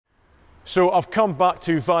So I've come back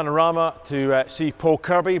to Vanarama to see Paul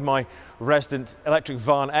Kirby, my resident electric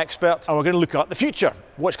van expert, and we're going to look at the future,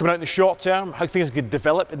 what's coming out in the short term, how things can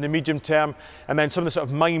develop in the medium term, and then some of the sort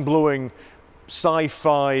of mind-blowing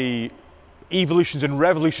sci-fi evolutions and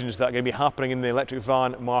revolutions that are going to be happening in the electric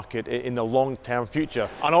van market in the long-term future.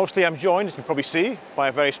 And obviously I'm joined, as you can probably see, by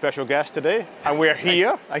a very special guest today, and we're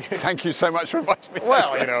here. Thank you so much for inviting me.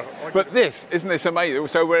 Well, you know. But isn't this amazing?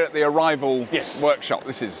 So we're at the Arrival workshop.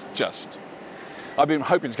 This is just, I've been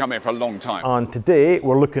hoping to come here for a long time. And today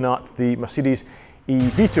we're looking at the Mercedes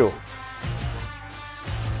eVito.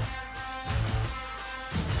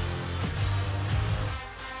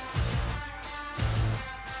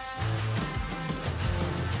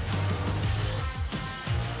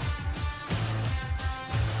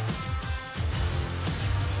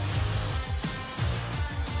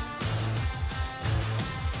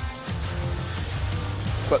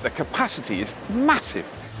 But the capacity is massive.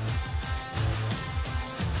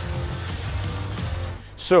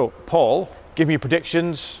 So, Paul, give me your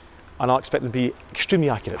predictions, and I'll expect them to be extremely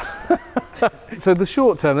accurate. So the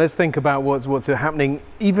short term, let's think about what's happening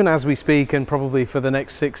even as we speak, and probably for the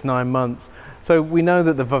next 6-9 months. So we know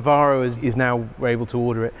that the Vivaro is now able to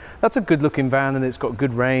order it. That's a good looking van, and it's got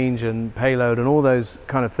good range and payload and all those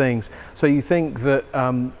kind of things. So you think that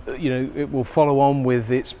it will follow on with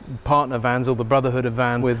its partner vans, or the brotherhood of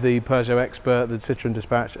van, with the Peugeot Expert, the Citroën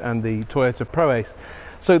Dispatch and the Toyota ProAce.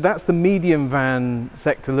 So that's the medium van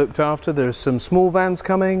sector looked after. There's some small vans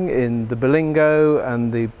coming in the Berlingo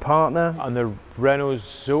and the partner. And the Renault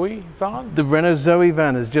Zoe van? The Renault Zoe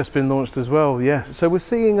van has just been launched as well, yes. So we're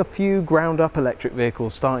seeing a few ground-up electric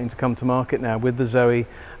vehicles starting to come to market now with the Zoe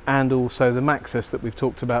and also the Maxus that we've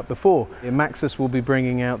talked about before. Maxus will be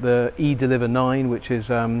bringing out the eDeliver 9, which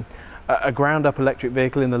is a ground-up electric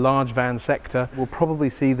vehicle in the large van sector. We'll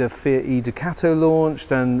probably see the Fiat e-Ducato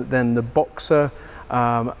launched, and then the Boxer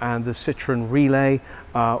and the Citroën Relay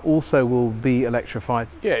also will be electrified.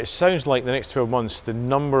 Yeah, it sounds like the next 12 months the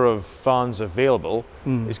number of vans available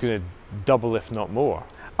is going to double, if not more.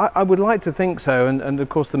 I would like to think so, and of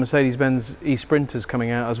course the Mercedes-Benz e-Sprinter's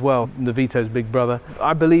coming out as well, the Vito's big brother.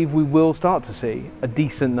 I believe we will start to see a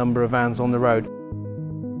decent number of vans on the road.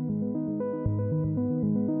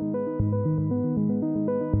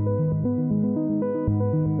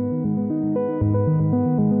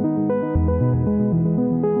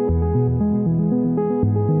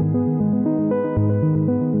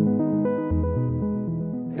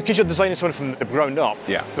 Because you're designing something from the ground up,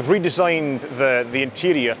 they've redesigned the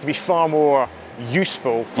interior to be far more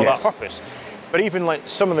useful for that purpose. But even like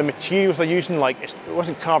some of the materials they're using, like it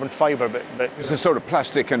wasn't carbon fibre, but it's a sort of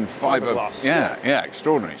plastic and fibre. Yeah,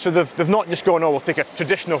 extraordinary. So they've not just gone, oh, we'll take a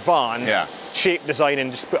traditional van, shape design,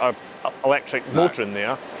 and just put an electric motor in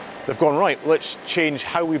there. They've gone, right, let's change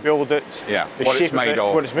how we build it, the what shape it's made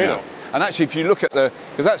of, what it's made of. And actually, if you look at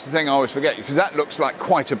because that's the thing I always forget, because that looks like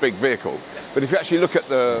quite a big vehicle. But if you actually look at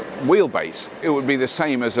the wheelbase, it would be the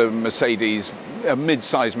same as a Mercedes, a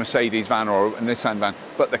mid-sized Mercedes van or a Nissan van.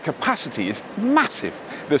 But the capacity is massive.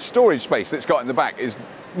 The storage space that's got in the back is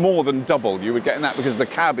more than double you would get in that, because the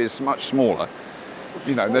cab is much smaller.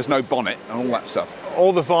 You know, there's no bonnet and all that stuff.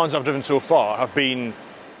 All the vans I've driven so far have been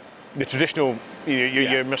the traditional,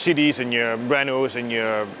 your Mercedes and your Renaults and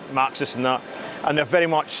your Maxus and that. And they're very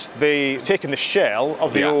much, they've taken the shell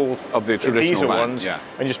of the old, the traditional diesel van, ones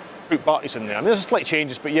and just put batteries in there. I mean, there's slight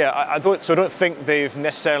changes, but yeah, I don't think they've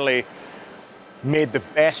necessarily made the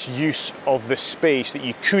best use of the space that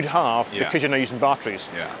you could have because you're now using batteries.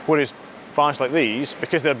 Whereas vans like these,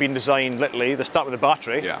 because they're being designed literally, they start with the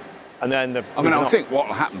battery and then I think what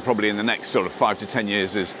will happen probably in the next sort of 5 to 10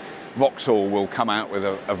 years is Vauxhall will come out with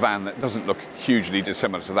a van that doesn't look hugely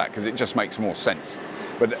dissimilar to that, because it just makes more sense.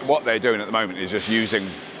 But what they're doing at the moment is just using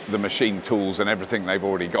the machine tools and everything they've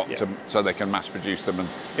already got so they can mass produce them. And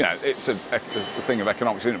you know, it's a thing of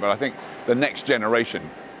economics, isn't it? But I think the next generation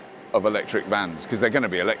of electric vans, because they're going to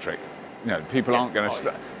be electric, you know, people aren't going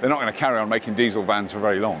to, they're not going to carry on making diesel vans for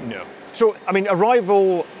very long. No. So, I mean,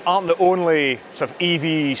 Arrival aren't the only sort of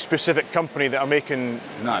EV specific company that are making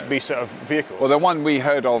these sort of vehicles. Well, the one we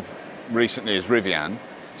heard of recently is Rivian.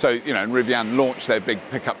 So, you know, Rivian launched their big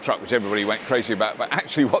pickup truck, which everybody went crazy about. But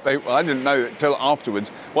actually I didn't know until afterwards,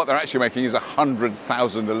 what they're actually making is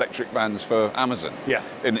 100,000 electric vans for Amazon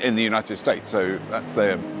in the United States. So that's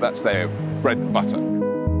their bread and butter.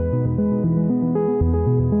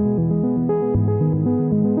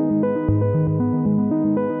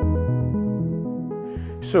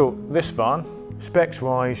 So this van, specs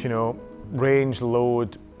wise, you know, range,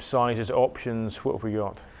 load, sizes, options, what have we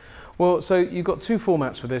got? Well, so you've got two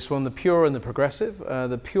formats for this one, the Pure and the Progressive.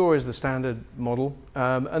 The Pure is the standard model,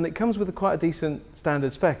 and it comes with quite a decent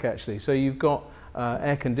standard spec actually. So you've got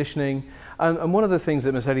air conditioning, and one of the things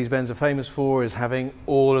that Mercedes-Benz are famous for is having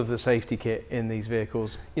all of the safety kit in these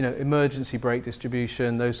vehicles. You know, emergency brake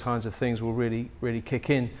distribution, those kinds of things will really kick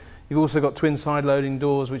in. You've also got twin side loading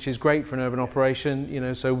doors, which is great for an urban operation, you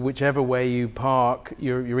know, so whichever way you park,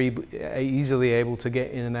 you're easily able to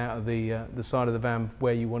get in and out of the side of the van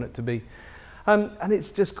where you want it to be. And it's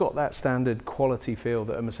just got that standard quality feel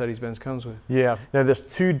that a Mercedes-Benz comes with. Yeah. Now there's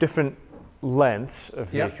two different lengths of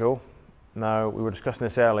vehicle. Yep. Now, we were discussing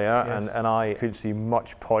this earlier, yes. and I couldn't see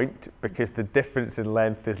much point because the difference in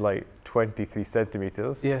length is like 23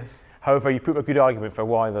 centimetres. Yes. However, you put a good argument for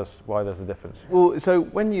why there's a difference. Well, so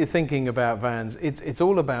when you're thinking about vans, it's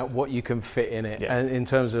all about what you can fit in it, yeah. And in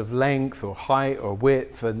terms of length or height or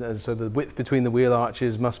width, and so the width between the wheel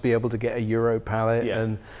arches must be able to get a Euro pallet, yeah.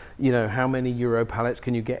 And you know, how many Euro pallets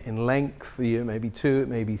can you get in length? Maybe 2,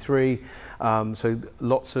 maybe 3. So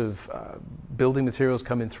lots of building materials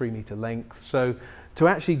come in 3-meter length. So to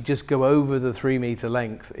actually just go over the 3-meter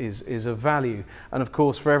length is of value. And of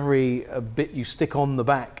course, for every bit you stick on the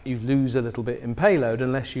back, you lose a little bit in payload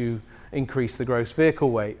unless you increase the gross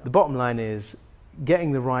vehicle weight. The bottom line is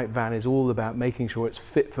getting the right van is all about making sure it's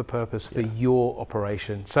fit for purpose for your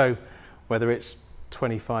operation. So whether it's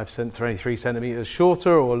 23 centimetres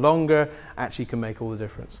shorter or longer, actually can make all the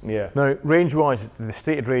difference. Yeah. Now, range-wise, the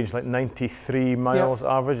stated range is like 93 miles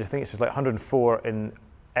average. I think it's just like 104 in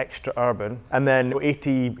extra urban, and then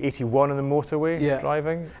 81 on the motorway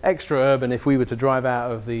driving. Extra urban, if we were to drive out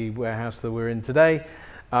of the warehouse that we're in today,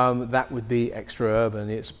 that would be extra urban.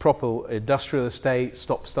 It's proper industrial estate,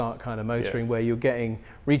 stop-start kind of motoring, where you're getting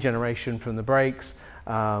regeneration from the brakes,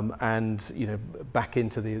 and you know, back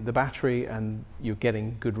into the battery, and you're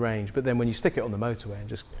getting good range. But then when you stick it on the motorway and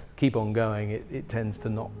just keep on going, it tends to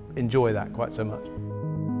not enjoy that quite so much.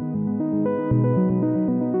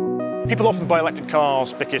 People often buy electric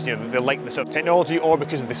cars because, you know, they like the sort of technology or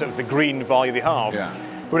because of the sort of the green value they have. Yeah.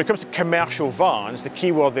 But when it comes to commercial vans, the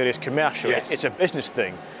key word there is commercial. Yes. It's a business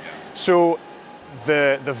thing. Yeah. So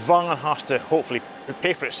the van has to hopefully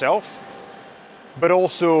pay for itself. But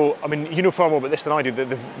also, I mean, you know far more about this than I do,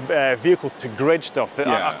 the vehicle to grid stuff.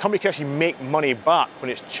 A company can actually make money back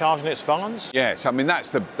when it's charging its vans. Yes, I mean, that's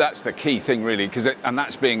the key thing really, and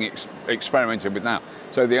that's being experimented with now.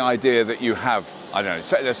 So the idea that you have, I don't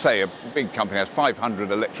know, let's say a big company has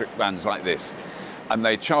 500 electric vans like this, and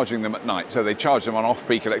they're charging them at night. So they charge them on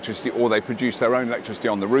off-peak electricity, or they produce their own electricity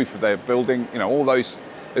on the roof of their building. You know,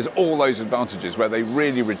 there's all those advantages where they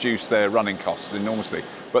really reduce their running costs enormously.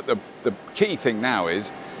 But the key thing now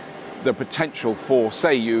is the potential for,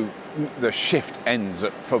 say the shift ends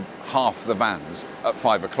for half the vans at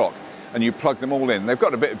 5 o'clock, and you plug them all in. They've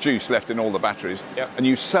got a bit of juice left in all the batteries, and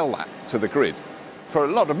you sell that to the grid for a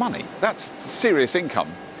lot of money. That's serious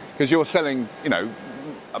income, because you're selling, you know,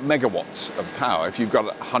 megawatts of power if you've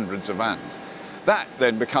got hundreds of vans. That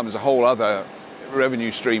then becomes a whole other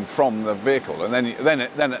revenue stream from the vehicle, and then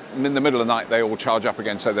in the middle of the night they all charge up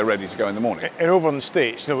again, so they're ready to go in the morning. And over in the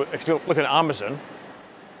States, you know, if you're looking at Amazon,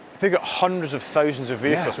 if they've got hundreds of thousands of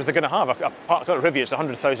vehicles, which they're going to have, a park at Rivian, it's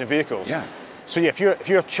 100,000 vehicles. Yeah. So yeah, if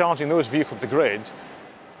you're charging those vehicles to grid,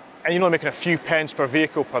 and you're only making a few pence per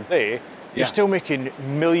vehicle per day, you're still making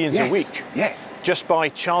millions a week. Yes. Just by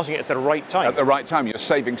charging it at the right time. At the right time, you're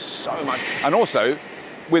saving so much. And also,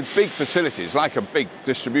 with big facilities, like a big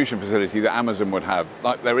distribution facility that Amazon would have,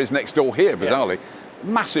 like there is next door here, bizarrely,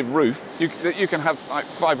 massive roof, you can have like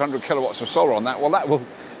 500 kilowatts of solar on that. Well, that will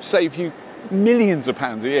save you millions of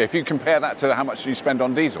pounds a year if you compare that to how much you spend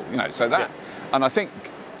on diesel, you know, so that, and I think,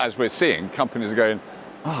 as we're seeing, companies are going,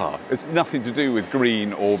 it's nothing to do with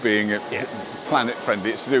green or being planet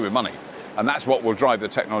friendly, it's to do with money. And that's what will drive the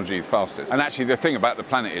technology fastest. And actually the thing about the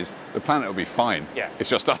planet is, the planet will be fine. Yeah. It's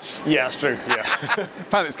just us. Yeah, that's true, yeah.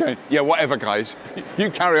 Planet's going, yeah, whatever guys, you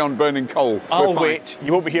carry on burning coal. I'll wait,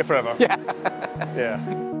 you won't be here forever. Yeah. Yeah.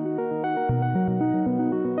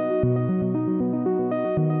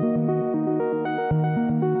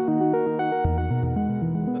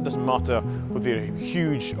 It doesn't matter whether you're a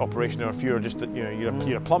huge operation or if you're just, you know,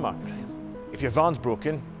 you're a plumber. If your van's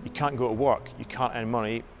broken, you can't go to work, you can't earn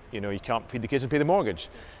money, you know, you can't feed the kids and pay the mortgage.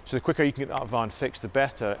 So the quicker you can get that van fixed, the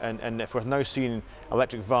better. And if we're now seeing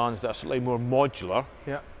electric vans that are slightly more modular,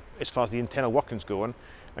 as far as the internal working's going,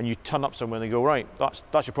 and you turn up somewhere and they go, right, that's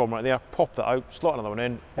your problem right there, pop that out, slot another one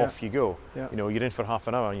in, off you go. You know, you're in for half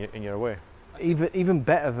an hour and you're away. Even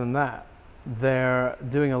better than that, they're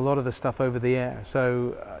doing a lot of the stuff over the air.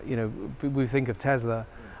 So, you know, we think of Tesla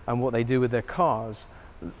and what they do with their cars.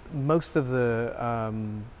 Most of the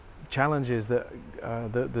challenges that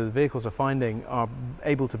the vehicles are finding are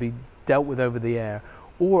able to be dealt with over the air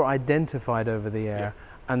or identified over the air,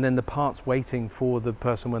 and then the parts waiting for the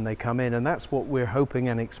person when they come in. And that's what we're hoping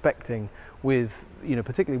and expecting with,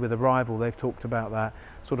 particularly with Arrival. They've talked about that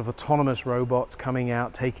sort of autonomous robots coming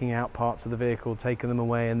out, taking out parts of the vehicle, taking them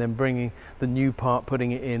away, and then bringing the new part,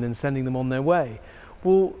 putting it in and sending them on their way.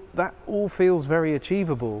 Well, that all feels very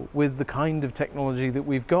achievable with the kind of technology that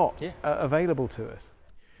we've got available to us.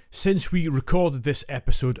 Since we recorded this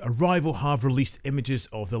episode, Arrival have released images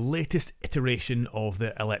of the latest iteration of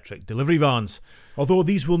the electric delivery vans. Although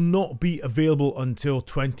these will not be available until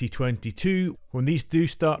 2022, when these do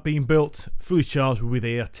start being built, fully charged will be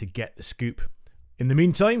there to get the scoop. In the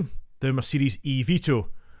meantime, the Mercedes eVito.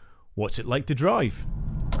 What's it like to drive?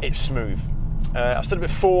 It's smooth. I've said it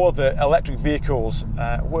before, the electric vehicles,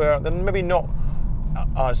 where they're maybe not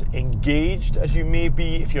as engaged as you may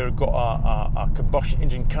be if you've got a combustion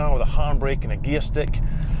engine car with a handbrake and a gear stick.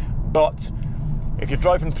 But if you're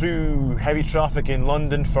driving through heavy traffic in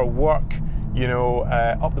London for work,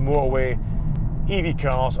 up the motorway, EV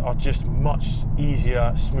cars are just much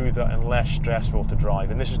easier, smoother and less stressful to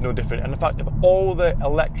drive, and this is no different. And in fact, of all the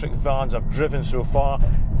electric vans I've driven so far,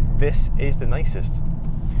 this is the nicest.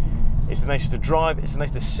 It's the nicest to drive, it's the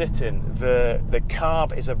nicest to sit in. The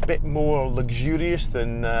cab is a bit more luxurious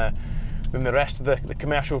than the rest of the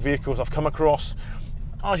commercial vehicles I've come across,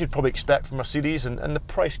 as you'd probably expect from Mercedes, and the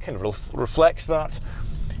price kind of reflects that.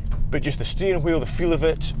 But just the steering wheel, the feel of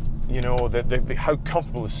it, how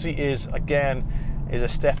comfortable the seat is, again, is a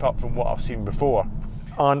step up from what I've seen before.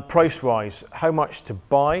 And price-wise, how much to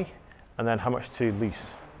buy and then how much to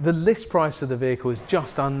lease? The list price of the vehicle is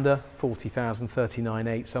just under 40,000,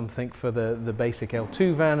 39,800 something for the basic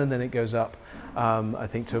L2 van, and then it goes up, I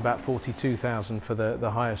think, to about 42,000 for the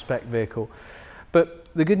higher spec vehicle. But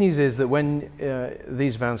the good news is that when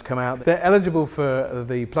these vans come out, they're eligible for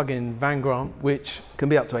the plug-in van grant, which can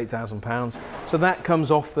be up to £8,000. So that comes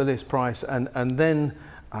off the list price, and then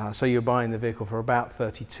so you're buying the vehicle for about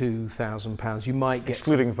 £32,000. You might get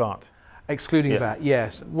excluding VAT. Excluding VAT,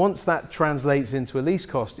 yes. Once that translates into a lease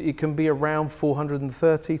cost, it can be around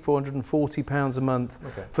 £430, £440 a month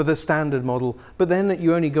for the standard model. But then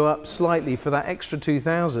you only go up slightly for that extra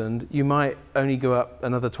 £2,000. You might only go up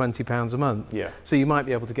another £20 a month. Yeah. So you might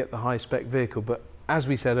be able to get the high spec vehicle. But as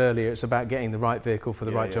we said earlier, it's about getting the right vehicle for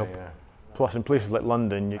the right job. Yeah. Plus, in places like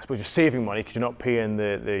London, I suppose you're saving money because you're not paying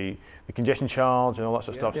the congestion charge and all that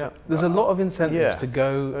sort of stuff. Yeah. There's a lot of incentives to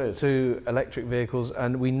go to electric vehicles,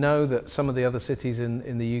 and we know that some of the other cities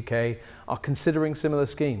in the UK are considering similar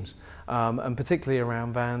schemes, and particularly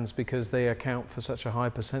around vans, because they account for such a high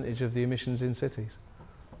percentage of the emissions in cities.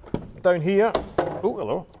 Down here,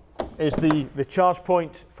 is the charge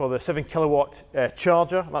point for the 7 kilowatt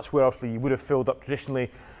charger. That's where obviously you would have filled up traditionally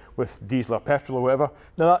with diesel or petrol or whatever.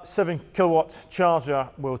 Now that 7 kilowatt charger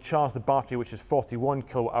will charge the battery, which is 41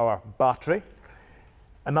 kilowatt hour battery,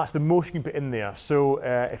 and that's the most you can put in there. So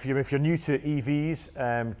if you're new to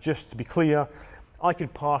EVs, just to be clear, I can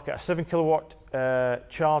park at a 7 kilowatt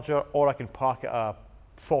charger, or I can park at a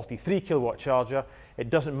 43 kilowatt charger. It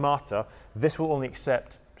doesn't matter. This will only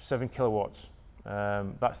accept 7 kilowatts.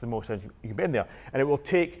 That's the most you can put in there, and it will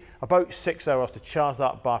take about 6 hours to charge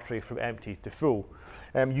that battery from empty to full.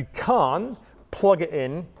 You can plug it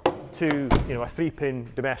in to a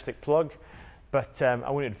 3-pin domestic plug, but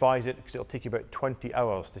I wouldn't advise it because it'll take you about 20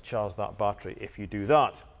 hours to charge that battery if you do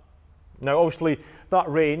that. Now obviously that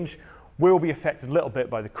range will be affected a little bit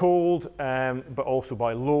by the cold, but also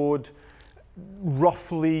by load.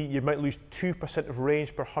 Roughly you might lose 2% of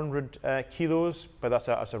range per 100 kilos, but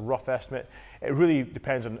that's a rough estimate. It really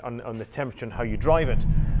depends on the temperature and how you drive it.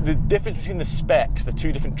 The difference between the specs, the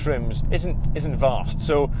two different trims, isn't vast.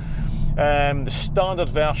 So the standard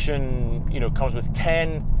version comes with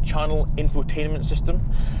 10-channel infotainment system,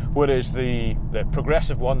 whereas the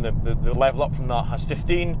progressive one, the level up from that, has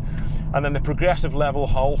 15. And then the progressive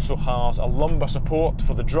level also has a lumbar support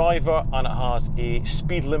for the driver, and it has a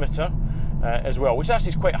speed limiter as well, which actually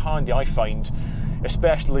is quite handy, I find,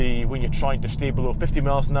 especially when you're trying to stay below 50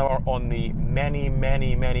 miles an hour on the many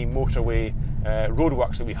motorway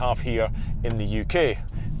roadworks that we have here in the UK.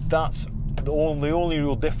 That's the only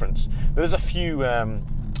real difference. There is a few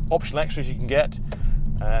optional extras you can get,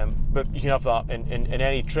 but you can have that in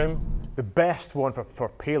any trim. The best one for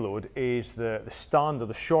payload is the standard,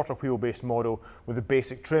 the shorter wheelbase model with the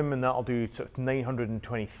basic trim, and that'll do sort of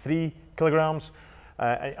 923 kilograms.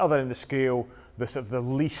 And other than the scale, the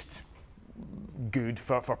least good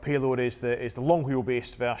for payload is the long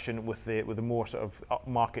wheelbase version with the more sort of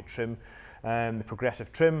upmarket trim. the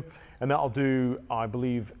progressive trim, and that'll do, I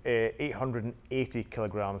believe, 880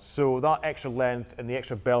 kilograms. So that extra length and the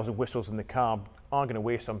extra bells and whistles in the cab are going to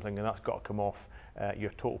weigh something, and that's got to come off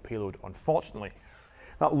your total payload, unfortunately.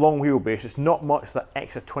 That long wheelbase, it's not much, that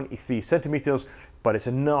extra 23 centimetres, but it's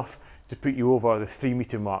enough to put you over the 3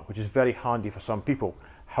 metre mark, which is very handy for some people.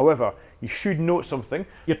 However, you should note something.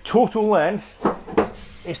 Your total length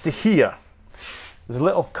is to here. There's a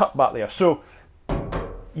little cut back there. So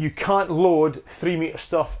you can't load 3 metre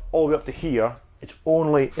stuff all the way up to here. It's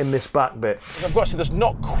only in this back bit. I've got to say, there's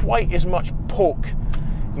not quite as much poke,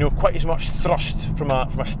 you know, quite as much thrust from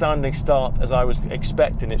a standing start as I was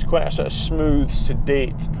expecting. It's quite a sort of smooth,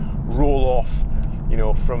 sedate roll off, you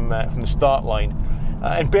know, from the start line.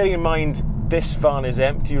 And bearing in mind, this van is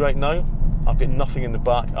empty right now. I've got nothing in the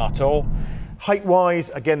back at all. Height-wise,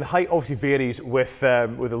 again, the height obviously varies with the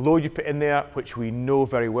load you put in there, which we know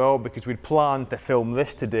very well because we'd planned to film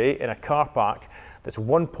this today in a car park that's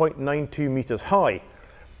 1.92 metres high.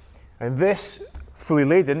 And this, fully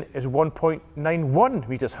laden, is 1.91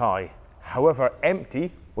 metres high. However,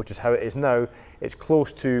 empty, which is how it is now, it's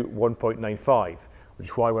close to 1.95, which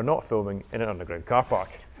is why we're not filming in an underground car park.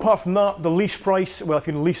 Apart from that, the lease price, well, if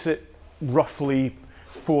you lease it, roughly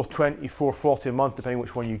 $420, $440 a month, depending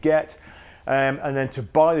which one you get. And then to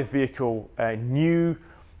buy the vehicle new,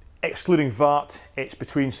 excluding VAT, it's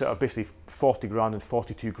between sort of basically 40 grand and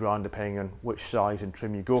 42 grand, depending on which size and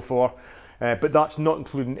trim you go for. But that's not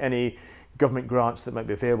including any government grants that might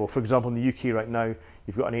be available. For example, in the UK right now,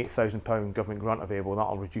 you've got an £8,000 government grant available, and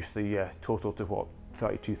that'll reduce the total to what,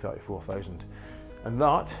 32, 34,000. And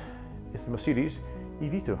that is the Mercedes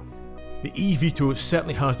eVito. The eVito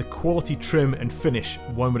certainly has the quality trim and finish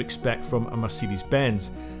one would expect from a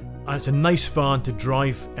Mercedes-Benz. And it's a nice van to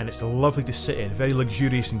drive, and it's lovely to sit in, very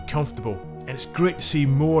luxurious and comfortable. And it's great to see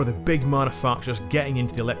more of the big manufacturers getting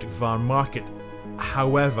into the electric van market.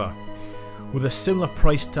 However, with a similar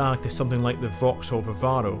price tag to something like the Vauxhall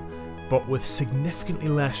Vivaro, but with significantly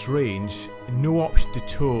less range, no option to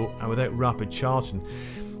tow and without rapid charging,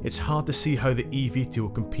 it's hard to see how the eVito will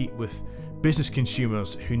compete with business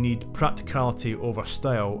consumers who need practicality over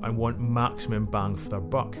style and want maximum bang for their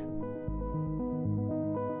buck.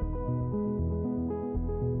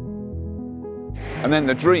 And then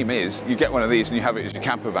the dream is you get one of these and you have it as your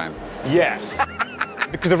camper van. Yes.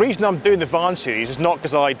 Because the reason I'm doing the van series is not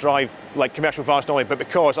because I drive like commercial vans normally, but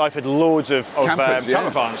because I've had loads of camper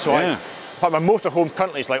vans. So in fact, my motorhome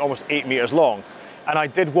currently is like almost 8 metres long. And I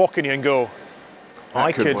did walk in here and go,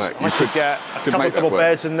 I could get a couple of double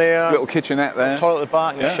beds in there, little kitchenette there, toilet at the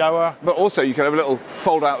back, and a shower. But also you could have a little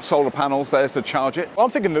fold-out solar panels there to charge it. Well, I'm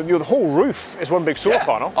thinking that, you know, the whole roof is one big solar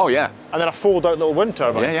panel. Oh yeah. And then a fold-out little wind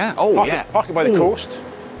turbine. Yeah, yeah. Oh yeah. Park it by the coast.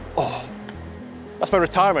 Oh, that's my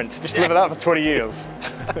retirement. Just live with that for 20 years.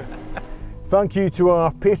 Thank you to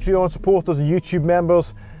our Patreon supporters and YouTube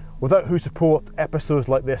members, without whose support episodes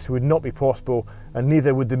like this would not be possible, and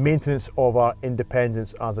neither would the maintenance of our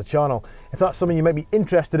independence as a channel. If that's something you might be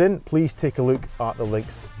interested in, please take a look at the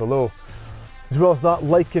links below. As well as that,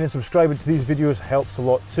 liking and subscribing to these videos helps a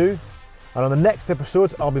lot too. And on the next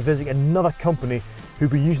episode, I'll be visiting another company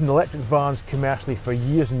who've been using electric vans commercially for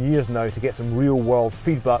years and years now to get some real world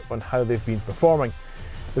feedback on how they've been performing.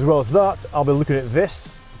 As well as that, I'll be looking at this,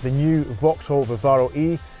 the new Vauxhall Vivaro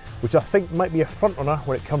E, which I think might be a front runner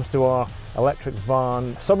when it comes to our electric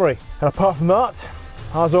van summary. And apart from that,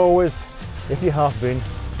 as always, if you have been,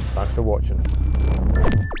 thanks for watching.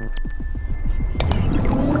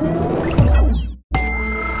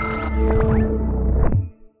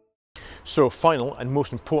 So, final and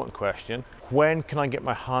most important question, when can I get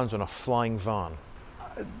my hands on a flying van?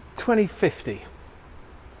 2050.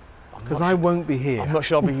 Because I won't be here. I'm not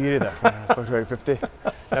sure I'll be here either. 2050.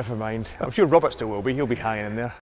 Never mind. I'm sure Robert still will be. He'll be hanging in there.